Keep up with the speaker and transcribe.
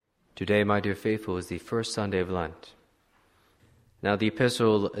Today, my dear faithful, is the first Sunday of Lent. Now the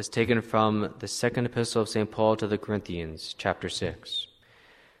epistle is taken from the second epistle of St. Paul to the Corinthians, chapter 6.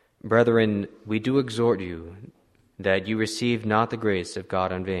 Brethren, we do exhort you that you receive not the grace of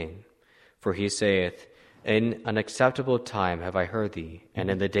God in vain. For he saith, In an acceptable time have I heard thee, and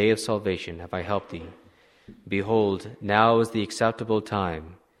in the day of salvation have I helped thee. Behold, now is the acceptable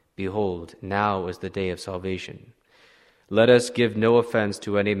time. Behold, now is the day of salvation. Let us give no offense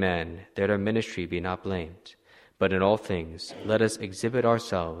to any man, that our ministry be not blamed. But in all things let us exhibit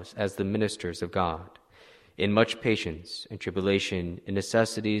ourselves as the ministers of God, in much patience, in tribulation, in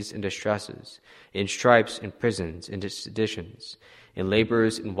necessities, in distresses, in stripes, in prisons, in seditions, in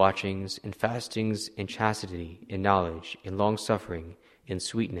labors, in watchings, in fastings, in chastity, in knowledge, in longsuffering, in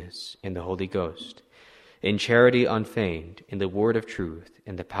sweetness, in the Holy Ghost, in charity unfeigned, in the word of truth,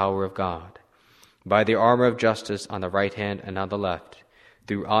 in the power of God, by the armor of justice on the right hand and on the left,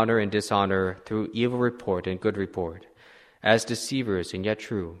 through honor and dishonor, through evil report and good report, as deceivers and yet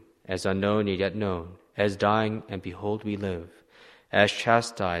true, as unknown and yet known, as dying and behold we live, as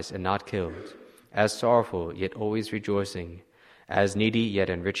chastised and not killed, as sorrowful yet always rejoicing, as needy yet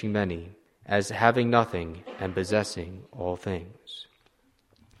enriching many, as having nothing and possessing all things.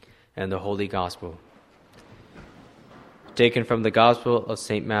 And the Holy Gospel, taken from the Gospel of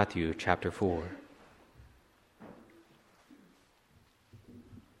St. Matthew, chapter 4.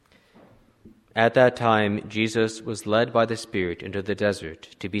 At that time, Jesus was led by the Spirit into the desert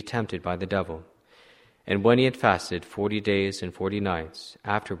to be tempted by the devil. And when he had fasted 40 days and 40 nights,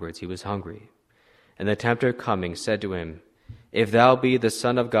 afterwards he was hungry. And the tempter coming said to him, If thou be the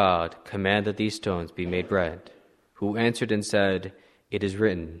Son of God, command that these stones be made bread. Who answered and said, It is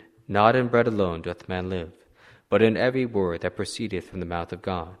written, Not in bread alone doth man live, but in every word that proceedeth from the mouth of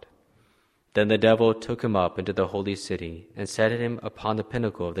God. Then the devil took him up into the holy city, and set him upon the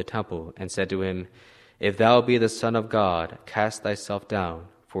pinnacle of the temple, and said to him, If thou be the Son of God, cast thyself down,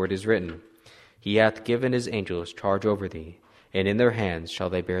 for it is written, He hath given his angels charge over thee, and in their hands shall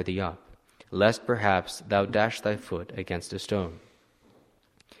they bear thee up, lest perhaps thou dash thy foot against a stone.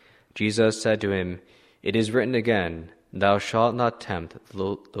 Jesus said to him, It is written again, Thou shalt not tempt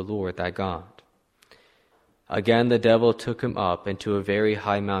the Lord thy God. Again the devil took him up into a very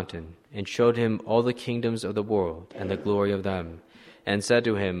high mountain, and showed him all the kingdoms of the world and the glory of them, and said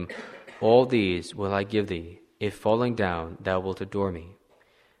to him, All these will I give thee, if falling down thou wilt adore me.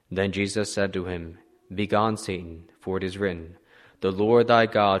 Then Jesus said to him, Begone, Satan, for it is written, The Lord thy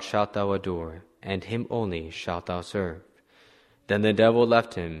God shalt thou adore, and him only shalt thou serve. Then the devil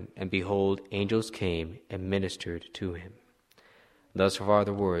left him, and behold, angels came and ministered to him. Thus far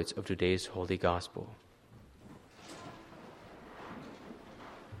the words of today's Holy Gospel.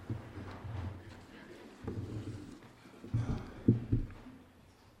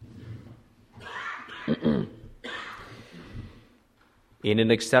 In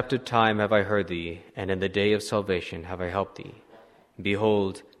an accepted time have I heard thee, and in the day of salvation have I helped thee.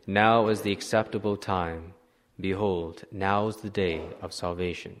 Behold, now is the acceptable time. Behold, now is the day of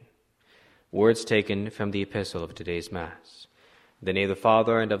salvation. Words taken from the epistle of today's Mass. In the name of the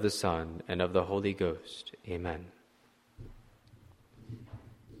Father, and of the Son, and of the Holy Ghost. Amen.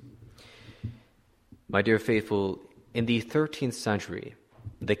 My dear faithful, in the 13th century,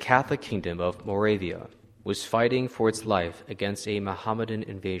 the Catholic kingdom of Moravia was fighting for its life against a Mohammedan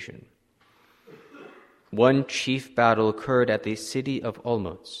invasion. One chief battle occurred at the city of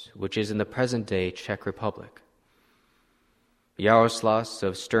Olmutz, which is in the present-day Czech Republic. Jaroslav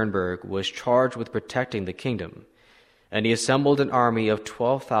of Sternberg was charged with protecting the kingdom, and he assembled an army of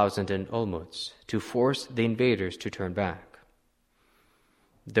 12,000 in Olmutz to force the invaders to turn back.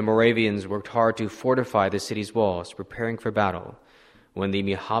 The Moravians worked hard to fortify the city's walls, preparing for battle, when the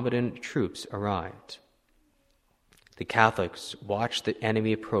Mohammedan troops arrived. The Catholics watched the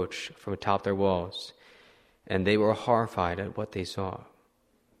enemy approach from atop their walls, and they were horrified at what they saw.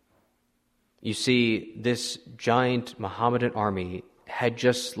 You see, this giant Mohammedan army had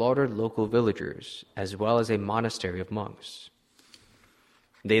just slaughtered local villagers, as well as a monastery of monks.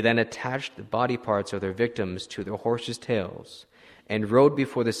 They then attached the body parts of their victims to their horses' tails and rode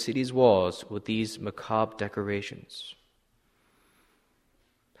before the city's walls with these macabre decorations.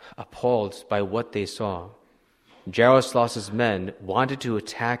 Appalled by what they saw, Jaroslav's men wanted to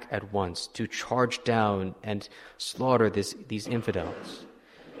attack at once, to charge down and slaughter these infidels,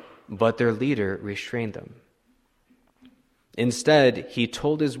 but their leader restrained them. Instead, he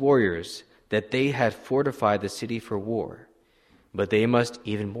told his warriors that they had fortified the city for war, but they must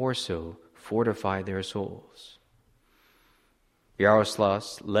even more so fortify their souls.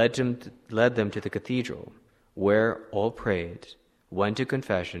 Jaroslav led them to the cathedral, where all prayed, went to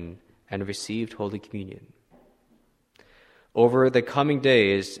confession, and received Holy Communion. Over the coming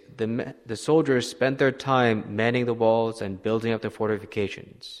days, the soldiers spent their time manning the walls and building up the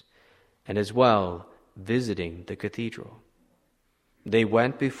fortifications, and as well visiting the cathedral. They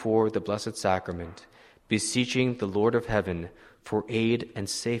went before the Blessed Sacrament, beseeching the Lord of Heaven for aid and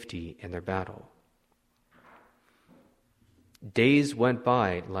safety in their battle. Days went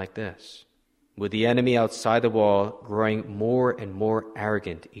by like this, with the enemy outside the wall growing more and more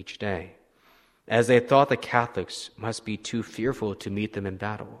arrogant each day, as they thought the Catholics must be too fearful to meet them in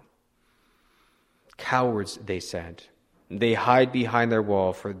battle. Cowards, they said. They hide behind their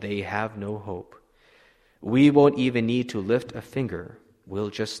wall, for they have no hope. We won't even need to lift a finger.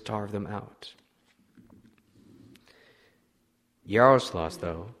 We'll just starve them out. Yaroslav,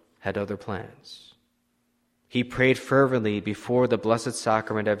 though, had other plans. He prayed fervently before the Blessed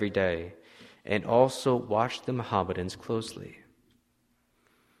Sacrament every day, and also watched the Mohammedans closely.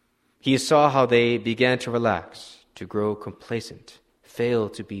 He saw how they began to relax, to grow complacent, fail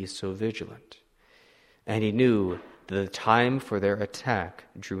to be so vigilant, and he knew that the time for their attack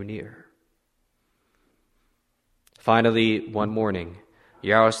drew near. Finally, one morning,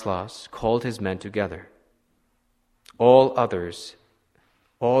 Yaroslav called his men together. All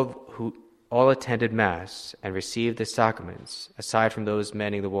attended Mass and received the sacraments, aside from those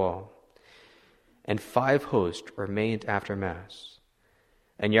manning the wall, and 5 hosts remained after Mass.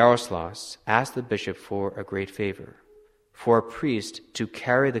 And Yaroslav asked the bishop for a great favor, for a priest to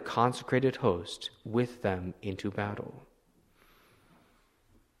carry the consecrated host with them into battle.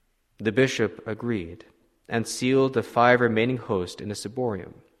 The bishop agreed and sealed the 5 remaining hosts in a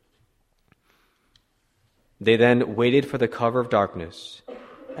ciborium. They then waited for the cover of darkness,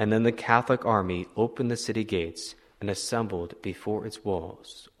 and then the Catholic army opened the city gates and assembled before its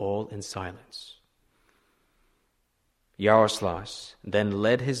walls, all in silence. Yaroslav then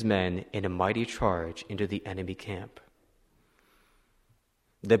led his men in a mighty charge into the enemy camp.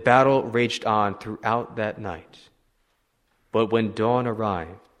 The battle raged on throughout that night, but when dawn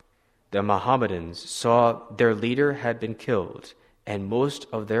arrived, the Mohammedans saw their leader had been killed and most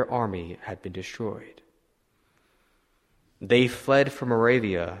of their army had been destroyed. They fled from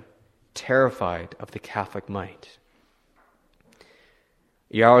Moravia, terrified of the Catholic might.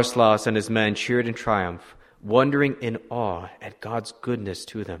 Yaroslav and his men cheered in triumph, wondering in awe at God's goodness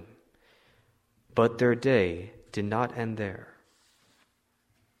to them. But their day did not end there.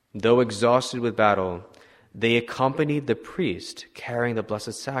 Though exhausted with battle, they accompanied the priest carrying the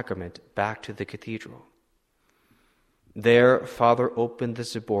Blessed Sacrament back to the cathedral. There, Father opened the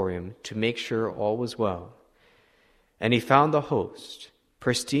ciborium to make sure all was well, and he found the host,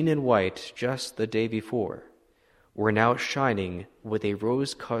 pristine in white just the day before, were now shining with a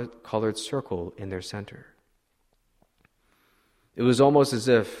rose-colored circle in their center. It was almost as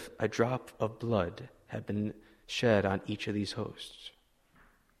if a drop of blood had been shed on each of these hosts.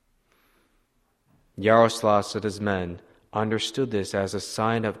 Yaroslav and his men understood this as a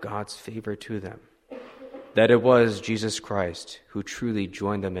sign of God's favor to them, that it was Jesus Christ who truly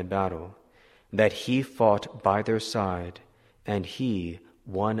joined them in battle, that he fought by their side, and he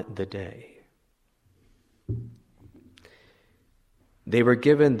won the day. They were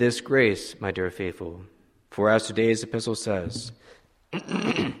given this grace, my dear faithful, for as today's epistle says,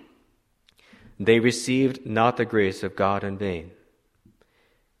 they received not the grace of God in vain.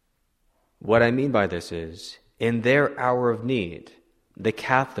 What I mean by this is, in their hour of need, the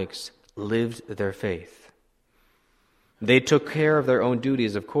Catholics lived their faith. They took care of their own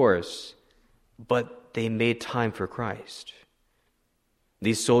duties, of course, but they made time for Christ.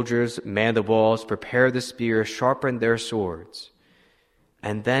 These soldiers manned the walls, prepared the spear, sharpened their swords,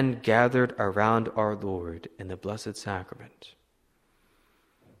 and then gathered around our Lord in the Blessed Sacrament.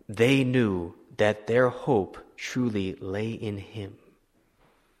 They knew that their hope truly lay in Him.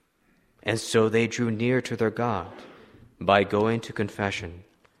 And so they drew near to their God by going to confession,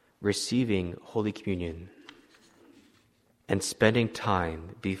 receiving Holy Communion, and spending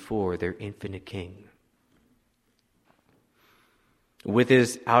time before their infinite King. With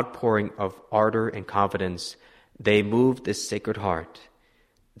his outpouring of ardor and confidence, they moved the Sacred Heart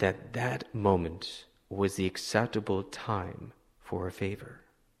that moment was the acceptable time for a favor.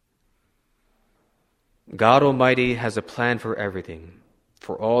 God Almighty has a plan for everything,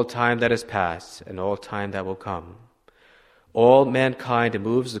 for all time that has passed and all time that will come. All mankind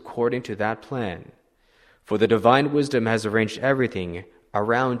moves according to that plan, for the divine wisdom has arranged everything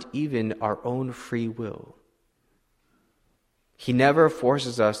around even our own free will. He never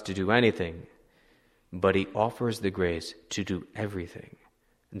forces us to do anything, but he offers the grace to do everything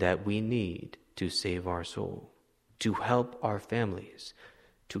that we need to save our soul, to help our families,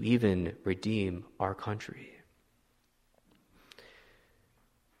 to even redeem our country.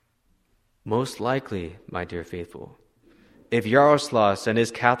 Most likely, my dear faithful, if Yaroslavl and his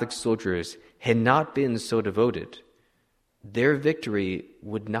Catholic soldiers had not been so devoted, their victory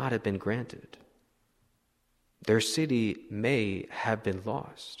would not have been granted. Their city may have been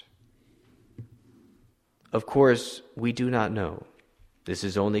lost. Of course, we do not know. This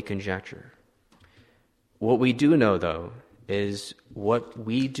is only conjecture. What we do know, though, is what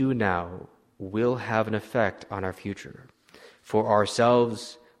we do now will have an effect on our future, for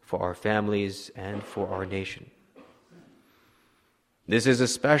ourselves, for our families, and for our nation. This is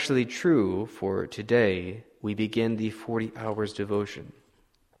especially true for today we begin the 40 hours devotion.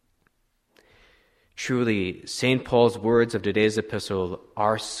 Truly, St. Paul's words of today's epistle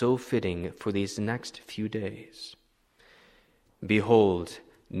are so fitting for these next few days. Behold,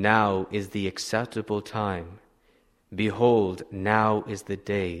 now is the acceptable time. Behold, now is the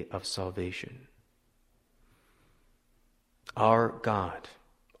day of salvation. Our God,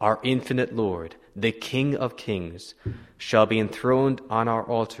 our infinite Lord, the King of kings, shall be enthroned on our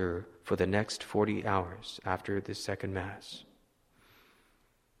altar for the next 40 hours after the second Mass.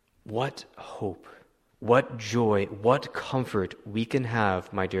 What hope, what joy, what comfort we can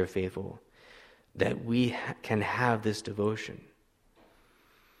have, my dear faithful, that we can have this devotion.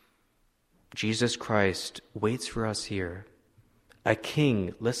 Jesus Christ waits for us here, a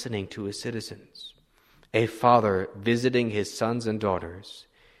king listening to his citizens, a father visiting his sons and daughters,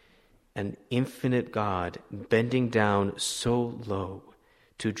 an infinite God bending down so low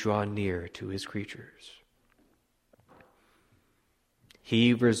to draw near to his creatures.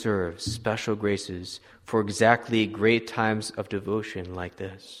 He reserves special graces for exactly great times of devotion like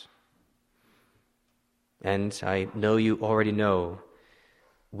this. And I know you already know,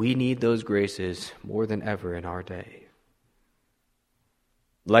 we need those graces more than ever in our day.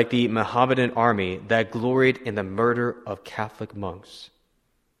 Like the Mohammedan army that gloried in the murder of Catholic monks,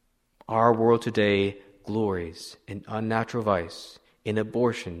 our world today glories in unnatural vice, in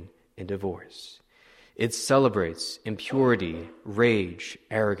abortion, in divorce. It celebrates impurity, rage,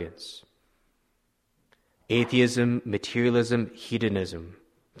 arrogance. Atheism, materialism, hedonism,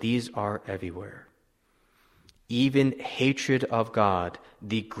 these are everywhere. Even hatred of God,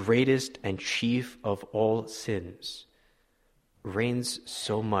 the greatest and chief of all sins, reigns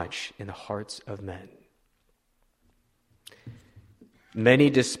so much in the hearts of men. Many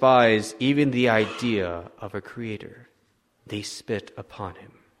despise even the idea of a creator. They spit upon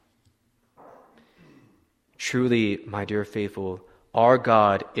him. Truly, my dear faithful, our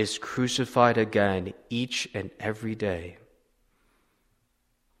God is crucified again each and every day.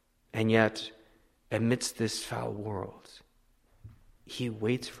 And yet, amidst this foul world, he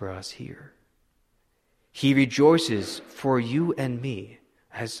waits for us here. He rejoices for you and me,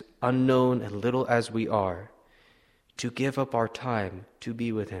 as unknown and little as we are, to give up our time to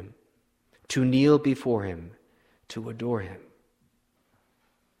be with him, to kneel before him, to adore him.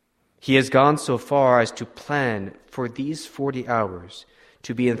 He has gone so far as to plan for these 40 hours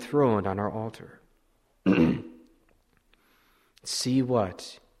to be enthroned on our altar. See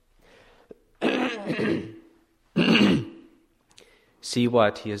what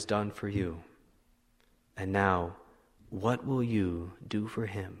he has done for you. And now, what will you do for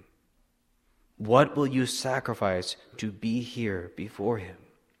him? What will you sacrifice to be here before him?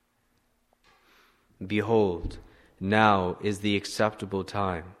 Behold, now is the acceptable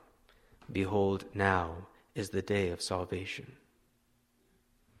time. Behold, now is the day of salvation.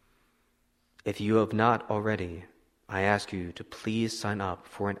 If you have not already, I ask you to please sign up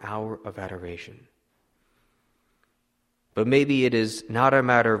for an hour of adoration. But maybe it is not a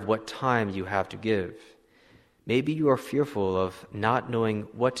matter of what time you have to give. Maybe you are fearful of not knowing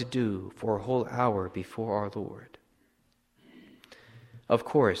what to do for a whole hour before our Lord. Of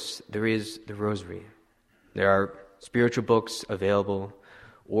course, there is the Rosary. There are spiritual books available,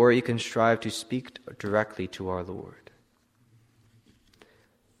 or you can strive to speak directly to our Lord.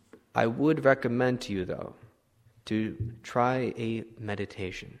 I would recommend to you, though, to try a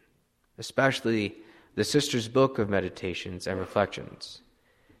meditation, especially the Sisters' Book of Meditations and Reflections.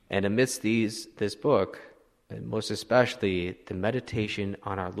 And amidst this book, and most especially the meditation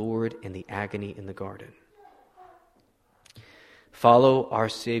on our Lord in the agony in the garden. Follow our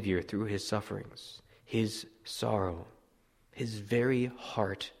Savior through his sufferings, his sorrow, his very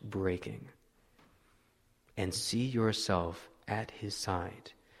heart breaking, and see yourself at his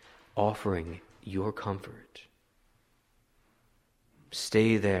side, offering your comfort.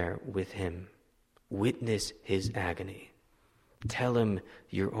 Stay there with him. Witness his agony. Tell him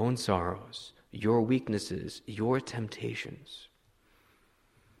your own sorrows, your weaknesses, your temptations.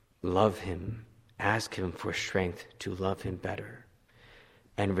 Love him. Ask him for strength to love him better,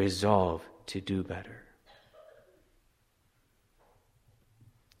 and resolve to do better.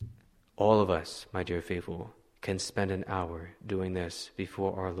 All of us, my dear faithful, can spend an hour doing this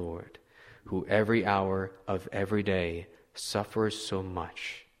before our Lord, who every hour of every day suffers so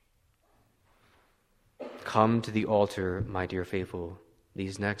much. Come to the altar, my dear faithful,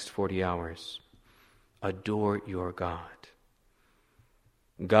 these next 40 hours. Adore your God.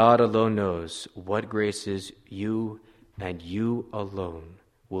 God alone knows what graces you and you alone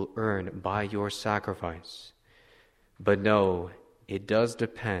will earn by your sacrifice. But know, it does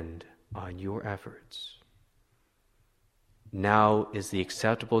depend on your efforts. Now is the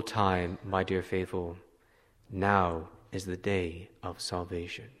acceptable time, my dear faithful. Now is the day of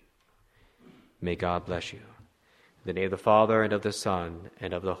salvation. May God bless you. In the name of the Father, and of the Son,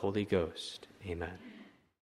 and of the Holy Ghost. Amen.